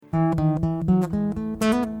Hello,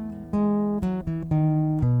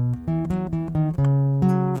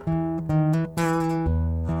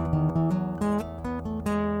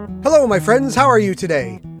 my friends. How are you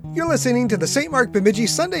today? You're listening to the St. Mark Bemidji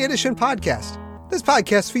Sunday Edition podcast. This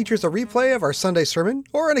podcast features a replay of our Sunday sermon,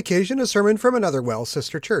 or on occasion a sermon from another WELL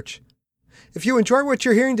sister church. If you enjoy what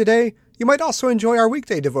you're hearing today, you might also enjoy our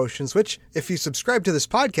weekday devotions, which, if you subscribe to this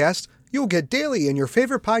podcast, you'll get daily in your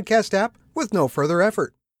favorite podcast app with no further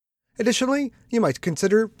effort. Additionally, you might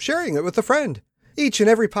consider sharing it with a friend. Each and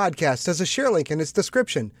every podcast has a share link in its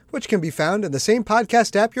description, which can be found in the same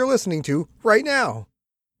podcast app you're listening to right now.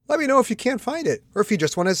 Let me know if you can't find it, or if you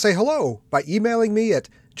just want to say hello by emailing me at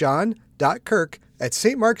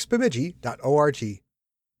john.kirk@stmarksbemidji.org.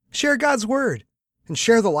 Share God's Word, and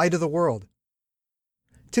share the light of the world.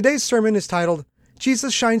 Today's sermon is titled,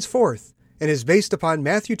 Jesus Shines Forth, and is based upon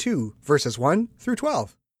Matthew 2, verses 1 through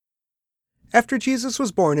 12. After Jesus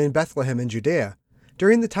was born in Bethlehem in Judea,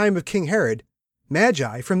 during the time of King Herod,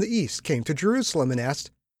 Magi from the east came to Jerusalem and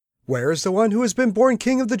asked, "Where is the one who has been born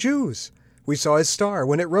King of the Jews? We saw his star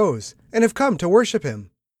when it rose, and have come to worship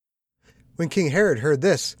him." When King Herod heard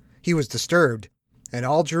this, he was disturbed, and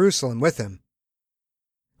all Jerusalem with him.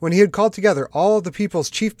 When he had called together all of the people's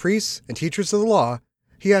chief priests and teachers of the law,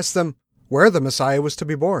 he asked them where the Messiah was to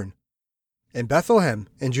be born. "In Bethlehem,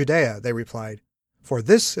 in Judea," they replied, "for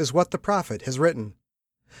this is what the prophet has written.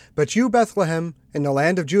 But you, Bethlehem, in the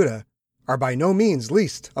land of Judah, are by no means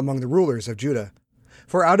least among the rulers of Judah,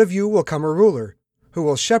 for out of you will come a ruler, who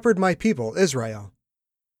will shepherd my people Israel."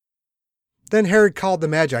 Then Herod called the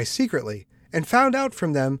Magi secretly, and found out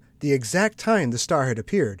from them the exact time the star had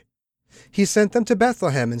appeared. He sent them to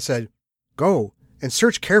Bethlehem and said, "Go and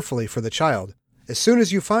search carefully for the child. As soon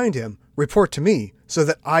as you find him, report to me, so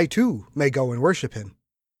that I too may go and worship him."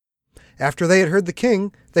 After they had heard the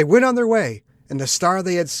king, they went on their way, and the star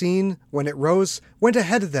they had seen when it rose went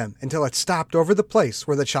ahead of them until it stopped over the place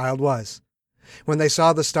where the child was. When they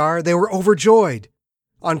saw the star, they were overjoyed.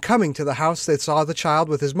 On coming to the house, they saw the child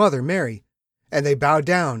with his mother, Mary, and they bowed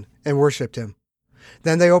down and worshipped him.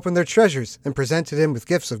 Then they opened their treasures and presented him with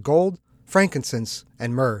gifts of gold, frankincense,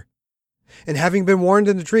 and myrrh. And having been warned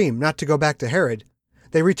in a dream not to go back to Herod,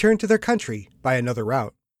 they returned to their country by another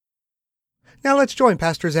route. Now let's join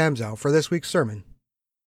Pastor Zamzow for this week's sermon.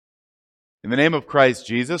 In the name of Christ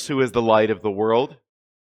Jesus, who is the light of the world,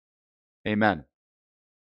 amen.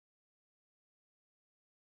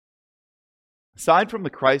 Aside from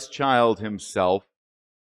the Christ child himself,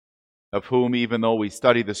 of whom, even though we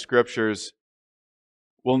study the Scriptures,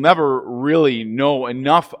 we'll never really know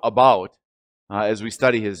enough about as we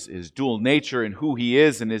study his dual nature and who he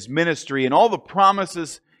is and his ministry and all the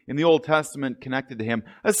promises in the Old Testament connected to him,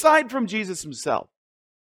 aside from Jesus himself,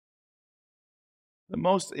 the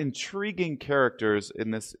most intriguing characters in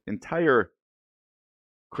this entire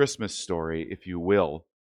Christmas story, if you will,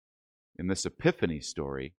 in this Epiphany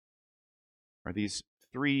story, are these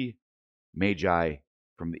three Magi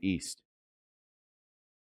from the East.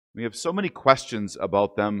 We have so many questions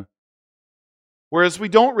about them, whereas we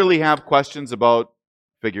don't really have questions about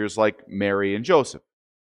figures like Mary and Joseph.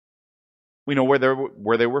 We know where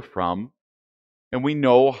they were from, and we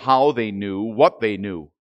know how they knew what they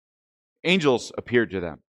knew. Angels appeared to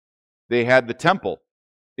them. They had the temple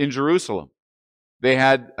in Jerusalem. They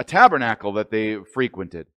had a tabernacle that they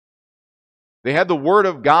frequented. They had the Word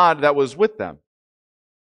of God that was with them.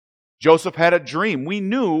 Joseph had a dream. We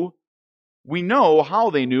know how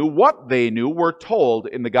they knew, what they knew. We're told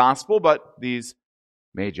in the gospel, but these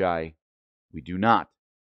Magi, we do not.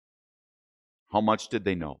 How much did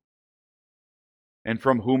they know? And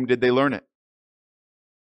from whom did they learn it?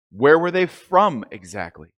 Where were they from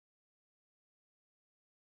exactly?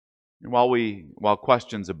 And while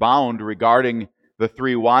questions abound regarding the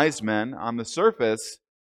three wise men, on the surface,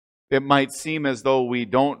 it might seem as though we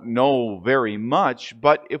don't know very much,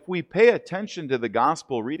 but if we pay attention to the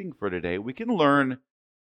gospel reading for today, we can learn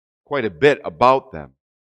quite a bit about them.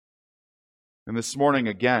 And this morning,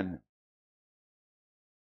 again,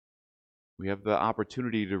 we have the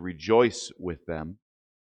opportunity to rejoice with them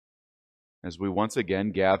as we once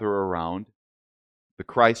again gather around the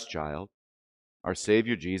Christ child, our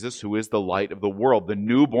Savior Jesus, who is the light of the world, the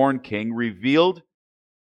newborn King revealed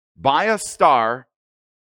by a star.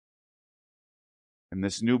 And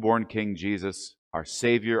this newborn King Jesus, our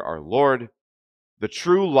Savior, our Lord, the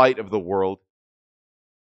true light of the world,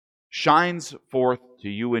 shines forth to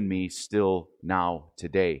you and me still now,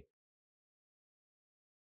 today.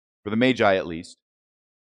 For the Magi, at least,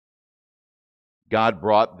 God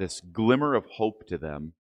brought this glimmer of hope to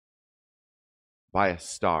them by a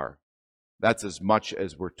star. That's as much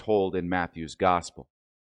as we're told in Matthew's Gospel.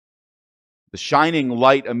 The shining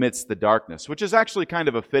light amidst the darkness, which is actually kind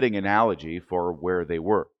of a fitting analogy for where they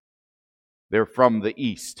were. They're from the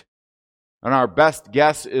east. And our best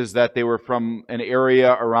guess is that they were from an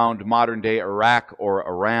area around modern-day Iraq or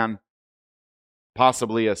Iran,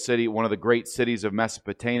 possibly a city, one of the great cities of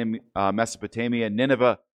Mesopotamia,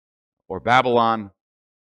 Nineveh or Babylon,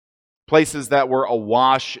 places that were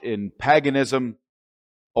awash in paganism,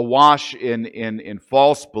 awash in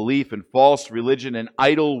false belief and false religion and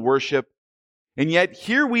idol worship. And yet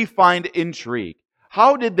here we find intrigue.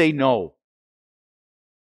 How did they know?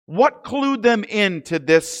 What clued them into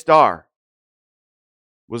this star?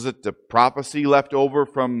 Was it the prophecy left over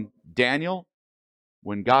from Daniel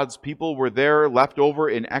when God's people were there left over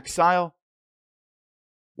in exile?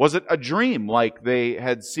 Was it a dream like they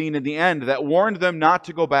had seen in the end that warned them not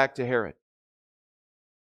to go back to Herod?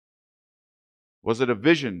 Was it a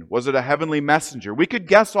vision? Was it a heavenly messenger? We could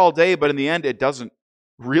guess all day, but in the end it doesn't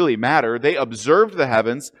really matter. They observed the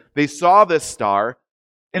heavens, they saw this star,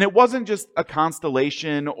 and it wasn't just a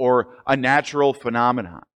constellation or a natural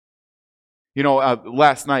phenomenon. You know,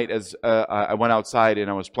 last night as I went outside and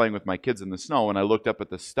I was playing with my kids in the snow, and I looked up at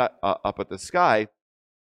the sky,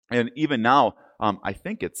 and even now I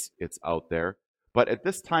think it's out there. But at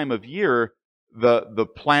this time of year, the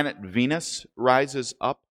planet Venus rises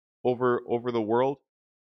up over the world,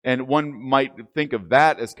 and one might think of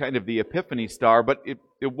that as kind of the Epiphany star, but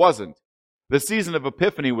it wasn't. The season of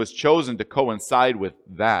Epiphany was chosen to coincide with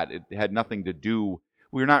that. It had nothing to do.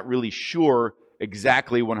 We're not really sure.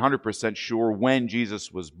 Exactly 100% sure when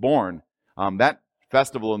Jesus was born. That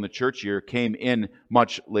festival in the church year came in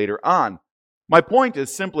much later on. My point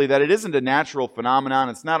is simply that it isn't a natural phenomenon.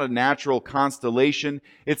 It's not a natural constellation.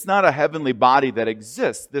 It's not a heavenly body that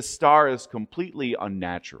exists. This star is completely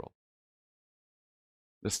unnatural.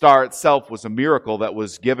 The star itself was a miracle that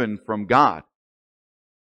was given from God.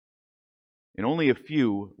 And only a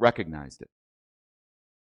few recognized it.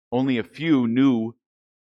 Only a few knew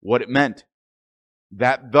what it meant.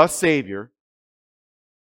 That the Savior,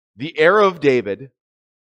 the heir of David,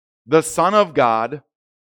 the Son of God,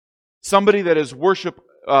 somebody that is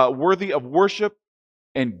worthy of worship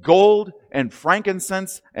and gold and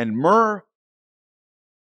frankincense and myrrh,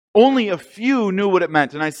 only a few knew what it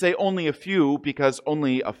meant. And I say only a few because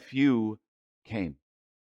only a few came.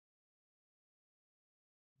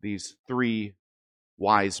 These three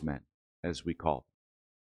wise men, as we call them.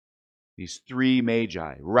 These three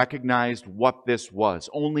magi recognized what this was.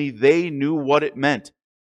 Only they knew what it meant.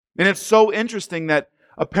 And it's so interesting that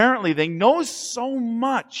apparently they know so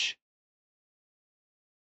much,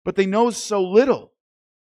 but they know so little.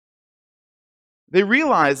 They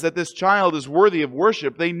realize that this child is worthy of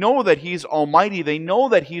worship. They know that He's almighty. They know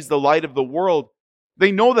that He's the light of the world.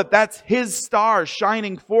 They know that that's His star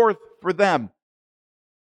shining forth for them.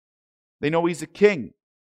 They know He's a king.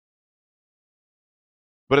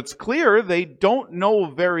 But it's clear they don't know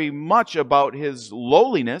very much about His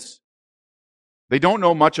lowliness. They don't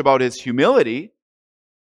know much about His humility.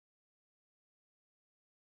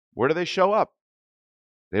 Where do they show up?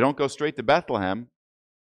 They don't go straight to Bethlehem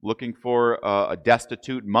looking for a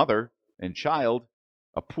destitute mother and child,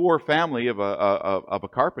 a poor family of a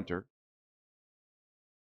carpenter.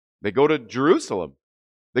 They go to Jerusalem.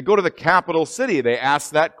 They go to the capital city. They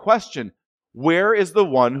ask that question. Where is the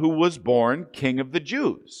one who was born King of the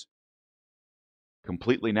Jews?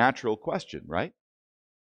 Completely natural question, right?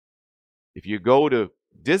 If you go to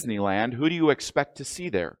Disneyland, who do you expect to see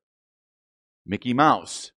there? Mickey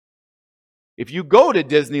Mouse. If you go to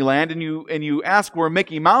Disneyland and you ask where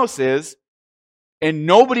Mickey Mouse is, and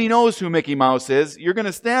nobody knows who Mickey Mouse is, you're going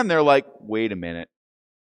to stand there like, wait a minute,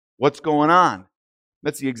 what's going on?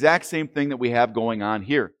 That's the exact same thing that we have going on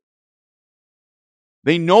here.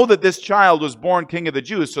 They know that this child was born King of the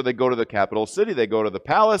Jews, so they go to the capital city, they go to the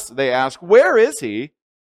palace, they ask, where is He?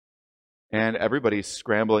 And everybody's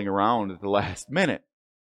scrambling around at the last minute.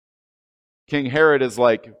 King Herod is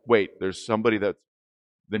like, wait, there's somebody that's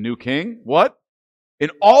the new king? What?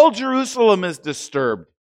 And all Jerusalem is disturbed.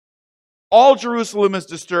 All Jerusalem is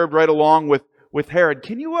disturbed right along with Herod.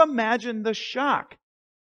 Can you imagine the shock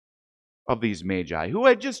of these magi who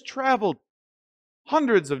had just traveled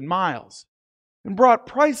hundreds of miles and brought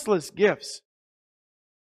priceless gifts,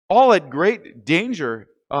 all at great danger,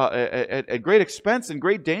 at great expense and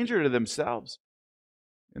great danger to themselves.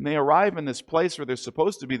 And they arrive in this place where there's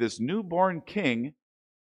supposed to be this newborn king,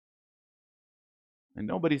 and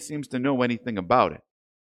nobody seems to know anything about it.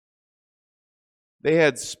 They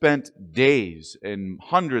had spent days and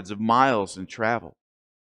hundreds of miles in travel.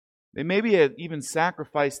 They maybe had even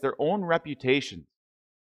sacrificed their own reputation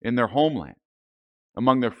in their homeland,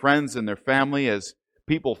 among their friends and their family, as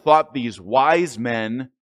people thought these wise men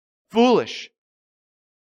foolish.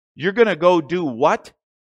 You're going to go do what?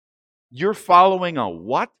 You're following a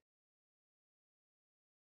what?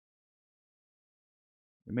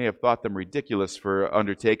 They may have thought them ridiculous for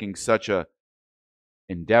undertaking such a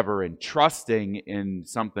endeavor and trusting in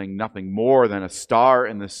something nothing more than a star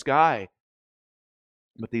in the sky.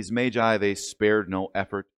 But these magi, they spared no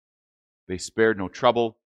effort. They spared no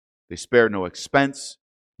trouble. They spared no expense,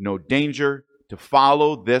 no danger to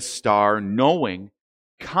follow this star,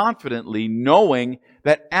 confidently knowing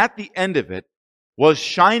that at the end of it was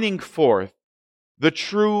shining forth the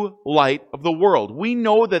true light of the world. We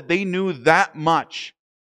know that they knew that much.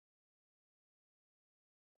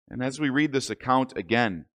 And as we read this account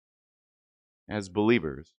again, as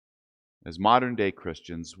believers, as modern day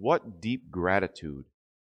Christians, what deep gratitude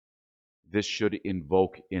this should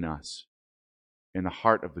invoke in us, in the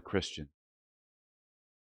heart of the Christian.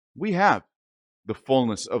 We have the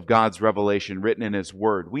fullness of God's revelation written in His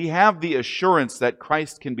Word. We have the assurance that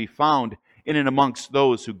Christ can be found in and amongst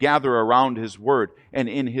those who gather around His Word and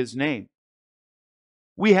in His name.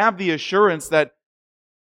 We have the assurance that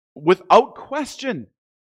without question,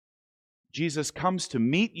 Jesus comes to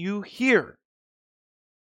meet you here.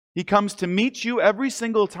 He comes to meet you every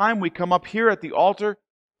single time we come up here at the altar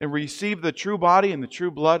and receive the true body and the true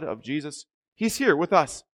blood of Jesus. He's here with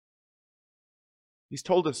us. He's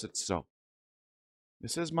told us it's so.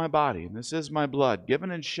 This is my body and this is my blood given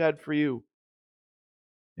and shed for you.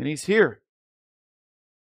 And He's here.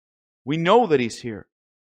 We know that He's here.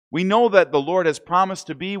 We know that the Lord has promised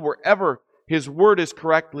to be wherever His Word is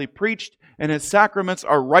correctly preached and His sacraments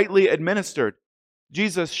are rightly administered.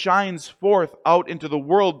 Jesus shines forth out into the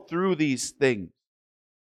world through these things.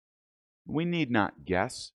 We need not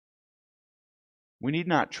guess. We need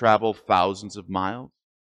not travel thousands of miles.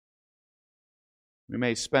 We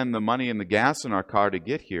may spend the money and the gas in our car to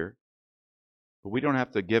get here, but we don't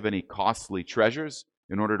have to give any costly treasures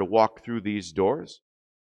in order to walk through these doors.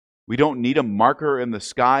 We don't need a marker in the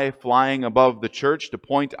sky flying above the church to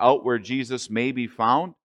point out where Jesus may be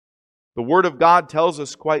found. The Word of God tells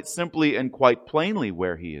us quite simply and quite plainly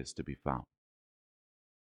where He is to be found.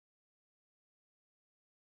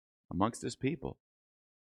 Amongst His people,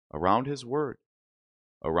 around His Word,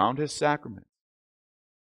 around His sacrament,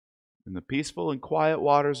 in the peaceful and quiet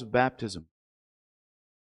waters of baptism.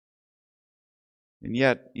 And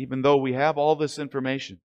yet, even though we have all this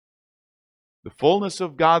information, the fullness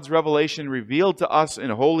of God's revelation revealed to us in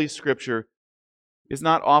Holy Scripture is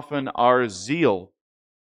not often our zeal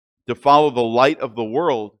to follow the light of the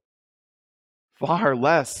world, far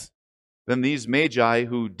less than these magi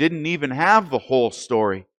who didn't even have the whole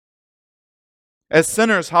story. As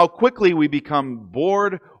sinners, how quickly we become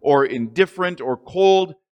bored or indifferent or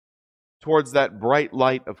cold towards that bright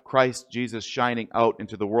light of Christ Jesus shining out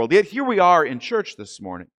into the world. Yet here we are in church this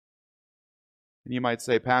morning. And you might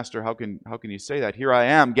say, Pastor, how can you say that? Here I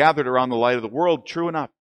am, gathered around the light of the world. True enough.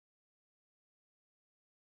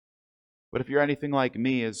 But if you're anything like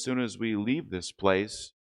me, as soon as we leave this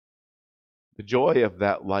place, the joy of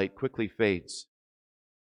that light quickly fades.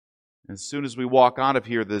 As soon as we walk out of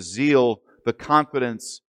here, the zeal, the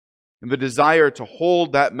confidence, and the desire to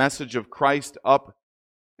hold that message of Christ up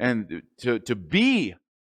and to be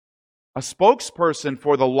a spokesperson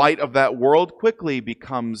for the light of that world quickly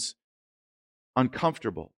becomes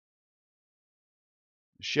uncomfortable.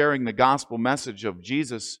 Sharing the gospel message of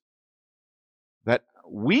Jesus, that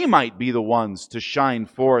we might be the ones to shine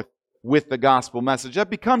forth with the gospel message, that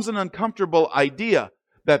becomes an uncomfortable idea,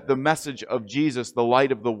 that the message of Jesus, the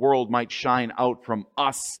light of the world, might shine out from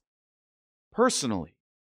us personally.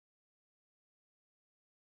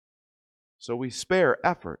 So we spare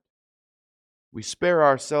effort. We spare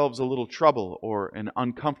ourselves a little trouble or an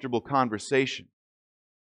uncomfortable conversation.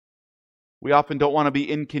 We often don't want to be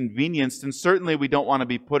inconvenienced, and certainly we don't want to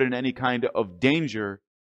be put in any kind of danger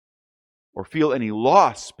or feel any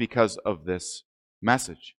loss because of this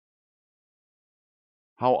message.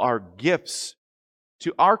 How our gifts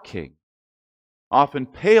to our King often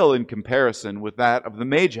pale in comparison with that of the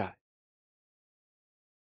Magi.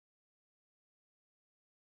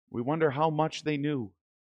 We wonder how much they knew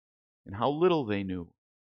and how little they knew.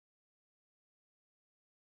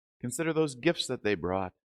 Consider those gifts that they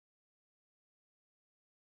brought.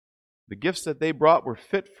 The gifts that they brought were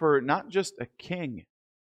fit for not just a king,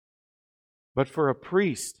 but for a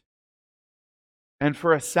priest and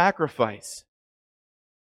for a sacrifice.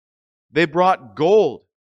 They brought gold,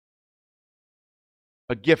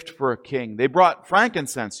 a gift for a king. They brought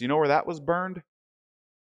frankincense. You know where that was burned?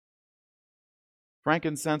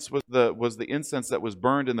 Frankincense was the incense that was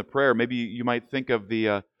burned in the prayer. Maybe you might think of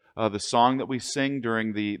the the song that we sing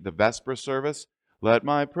during the Vesper service. Let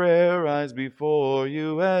my prayer rise before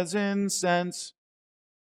you as incense.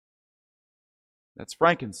 That's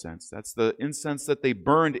frankincense. That's the incense that they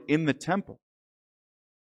burned in the temple.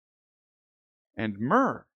 And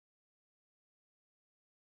myrrh.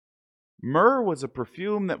 Myrrh was a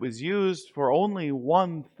perfume that was used for only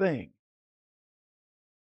one thing: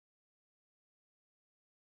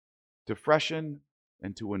 to freshen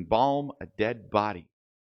and to embalm a dead body.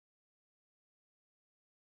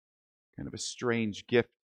 Kind of a strange gift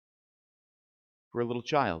for a little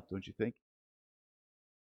child, don't you think?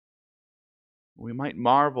 We might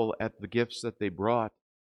marvel at the gifts that they brought.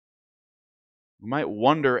 We might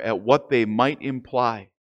wonder at what they might imply.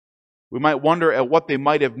 We might wonder at what they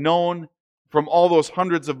might have known from all those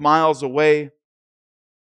hundreds of miles away.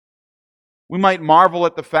 We might marvel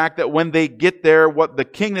at the fact that when they get there, what the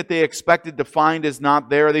king that they expected to find is not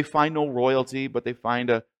there. They find no royalty, but they find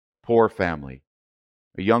a poor family,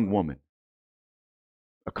 a young woman,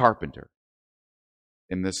 a carpenter,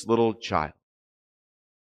 and this little child.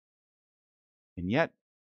 And yet,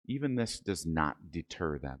 even this does not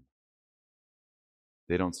deter them.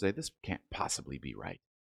 They don't say, this can't possibly be right.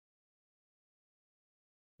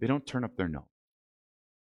 They don't turn up their nose.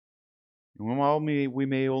 And while we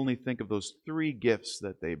may only think of those 3 gifts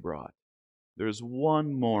that they brought, there's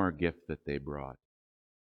one more gift that they brought.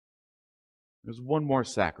 There's one more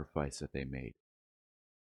sacrifice that they made.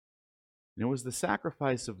 And it was the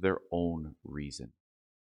sacrifice of their own reason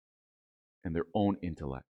and their own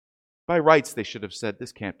intellect. By rights, they should have said,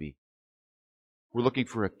 this can't be. We're looking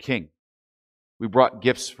for a king. We brought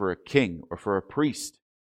gifts for a king or for a priest.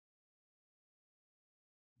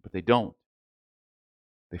 But they don't.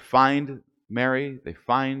 They find Mary, they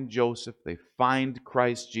find Joseph, they find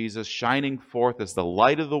Christ Jesus shining forth as the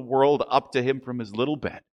light of the world up to him from his little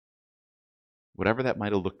bed, whatever that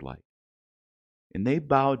might have looked like. And they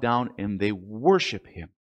bow down and they worship him.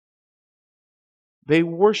 They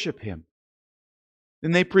worship him.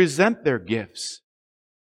 And they present their gifts.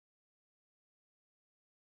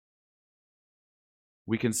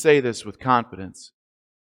 We can say this with confidence.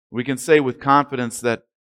 We can say with confidence that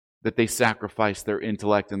they sacrificed their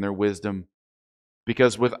intellect and their wisdom,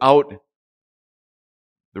 because without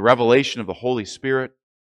the revelation of the Holy Spirit,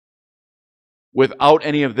 without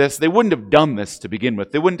any of this, they wouldn't have done this to begin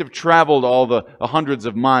with. They wouldn't have traveled all the hundreds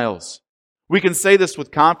of miles. We can say this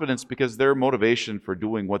with confidence because their motivation for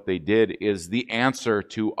doing what they did is the answer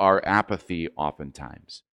to our apathy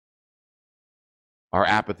oftentimes. Our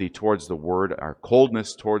apathy towards the Word, our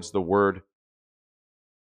coldness towards the Word,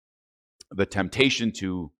 the temptation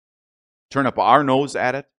to turn up our nose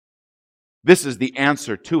at it. This is the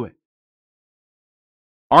answer to it.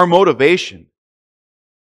 Our motivation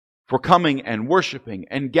for coming and worshiping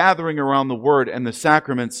and gathering around the Word and the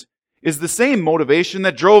sacraments is the same motivation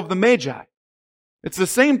that drove the Magi. It's the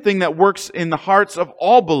same thing that works in the hearts of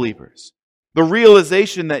all believers. The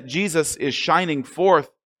realization that Jesus is shining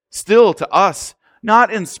forth still to us,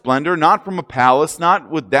 not in splendor, not from a palace,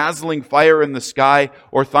 not with dazzling fire in the sky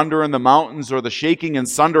or thunder in the mountains or the shaking and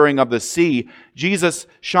sundering of the sea. Jesus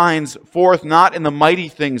shines forth not in the mighty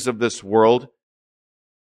things of this world,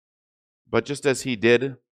 but just as he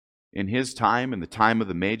did in his time, in the time of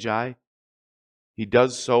the Magi, he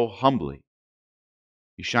does so humbly.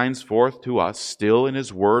 He shines forth to us still in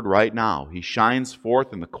his word right now. He shines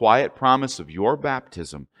forth in the quiet promise of your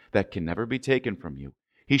baptism that can never be taken from you.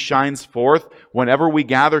 He shines forth whenever we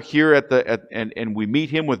gather here and we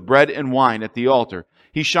meet him with bread and wine at the altar.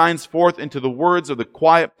 He shines forth into the words of the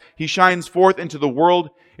quiet. He shines forth into the world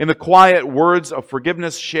in the quiet words of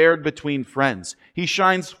forgiveness shared between friends. He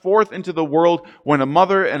shines forth into the world when a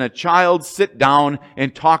mother and a child sit down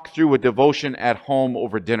and talk through a devotion at home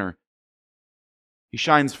over dinner. He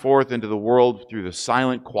shines forth into the world through the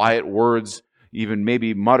silent, quiet words, even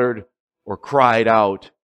maybe muttered or cried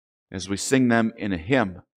out as we sing them in a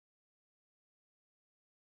hymn.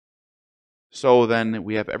 So then,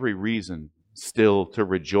 we have every reason still to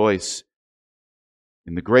rejoice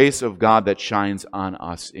in the grace of God that shines on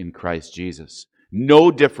us in Christ Jesus. No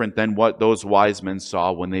different than what those wise men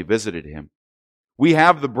saw when they visited him. We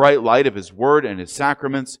have the bright light of his word and his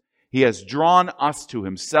sacraments. He has drawn us to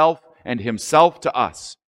himself and himself to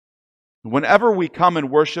us. Whenever we come and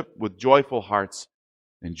worship with joyful hearts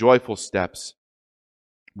and joyful steps,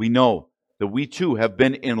 we know that we too have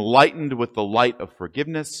been enlightened with the light of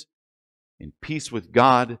forgiveness and peace with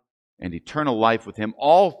God and eternal life with him,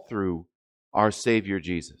 all through our Savior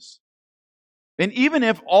Jesus. And even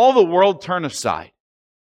if all the world turn aside,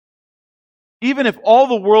 even if all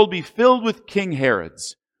the world be filled with King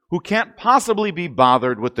Herods, who can't possibly be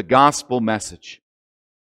bothered with the gospel message,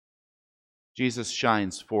 Jesus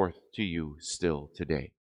shines forth to you still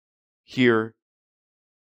today. Here,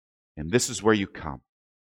 and this is where you come.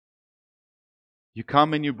 You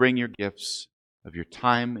come and you bring your gifts of your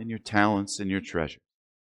time and your talents and your treasures.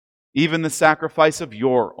 Even the sacrifice of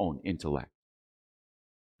your own intellect.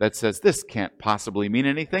 That says, this can't possibly mean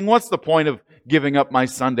anything. What's the point of giving up my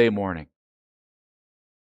Sunday morning?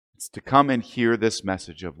 It's to come and hear this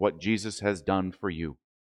message of what Jesus has done for you.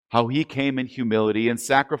 How he came in humility and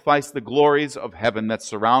sacrificed the glories of heaven that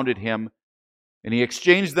surrounded him, and he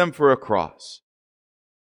exchanged them for a cross.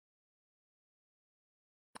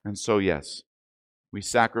 And so, yes, we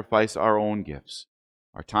sacrifice our own gifts,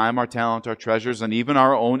 our time, our talent, our treasures, and even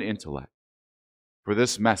our own intellect for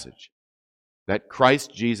this message that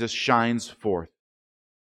Christ Jesus shines forth.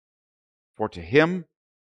 For to him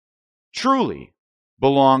truly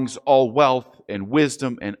belongs all wealth and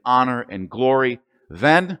wisdom and honor and glory,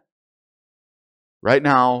 then, right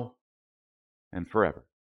now, and forever.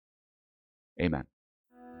 Amen.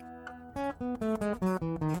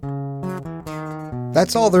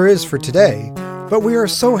 That's all there is for today, but we are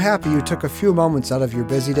so happy you took a few moments out of your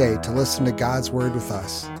busy day to listen to God's Word with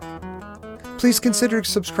us. Please consider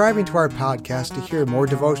subscribing to our podcast to hear more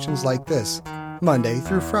devotions like this, Monday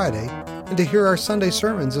through Friday, and to hear our Sunday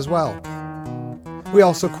sermons as well. We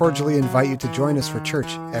also cordially invite you to join us for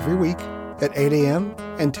church every week at 8 a.m.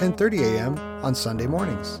 and 10:30 a.m. on Sunday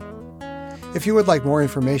mornings. If you would like more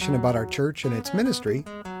information about our church and its ministry,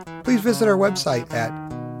 please visit our website at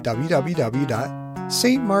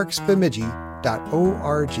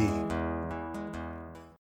www.stmarksbemidji.org.